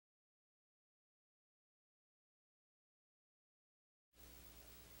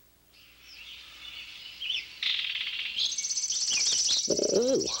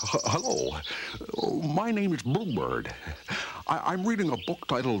Hello. My name is Bluebird. I'm reading a book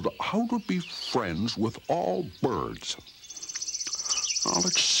titled How to Be Friends with All Birds. Now,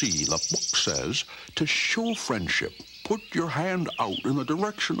 let's see. The book says, to show friendship, put your hand out in the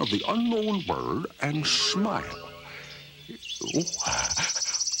direction of the unknown bird and smile. Oh,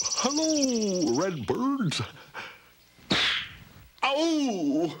 hello, red birds.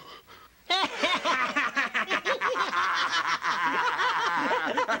 Oh!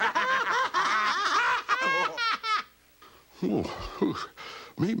 Oh,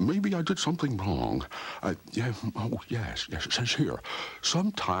 maybe I did something wrong. Yes, it says here,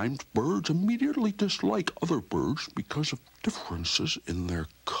 sometimes birds immediately dislike other birds because of differences in their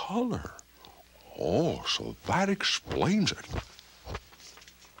color. Oh, so that explains it.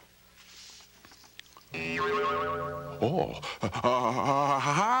 Oh,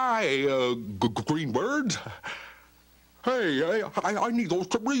 hi, green birds. Hey, I need those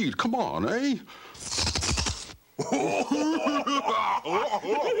to read. Come on, eh? I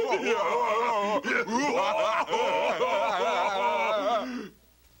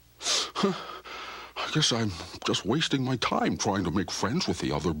guess I'm just wasting my time trying to make friends with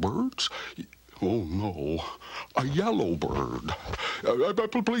the other birds. Oh, no. A yellow bird.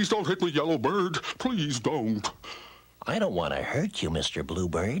 Please don't hit me, yellow bird. Please don't. I don't want to hurt you, Mr.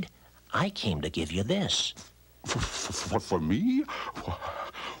 Bluebird. I came to give you this. For me?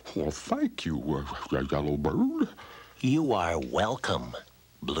 Well, thank you, yellow bird. You are welcome,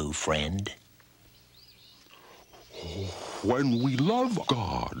 Blue Friend. When we love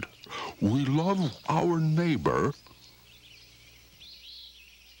God, we love our neighbor,